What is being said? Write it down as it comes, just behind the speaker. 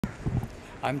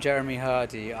I'm Jeremy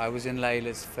Hardy. I was in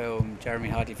Leila's film Jeremy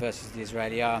Hardy versus the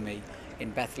Israeli Army in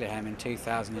Bethlehem in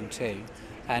 2002.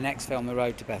 Our next film, The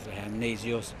Road to Bethlehem, needs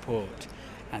your support.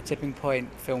 Tipping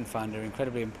Point Film Fund are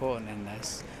incredibly important in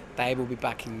this. They will be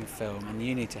backing the film, and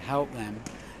you need to help them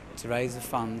to raise the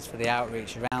funds for the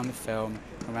outreach around the film,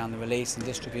 around the release and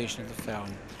distribution of the film,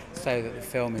 so that the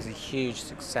film is a huge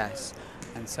success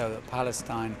and so that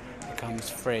Palestine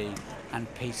becomes free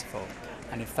and peaceful.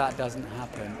 And if that doesn't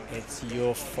happen, it's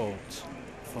your fault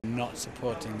for not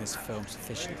supporting this film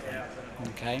sufficiently.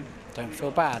 Okay? Don't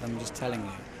feel bad, I'm just telling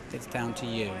you. It's down to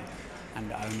you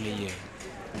and only you.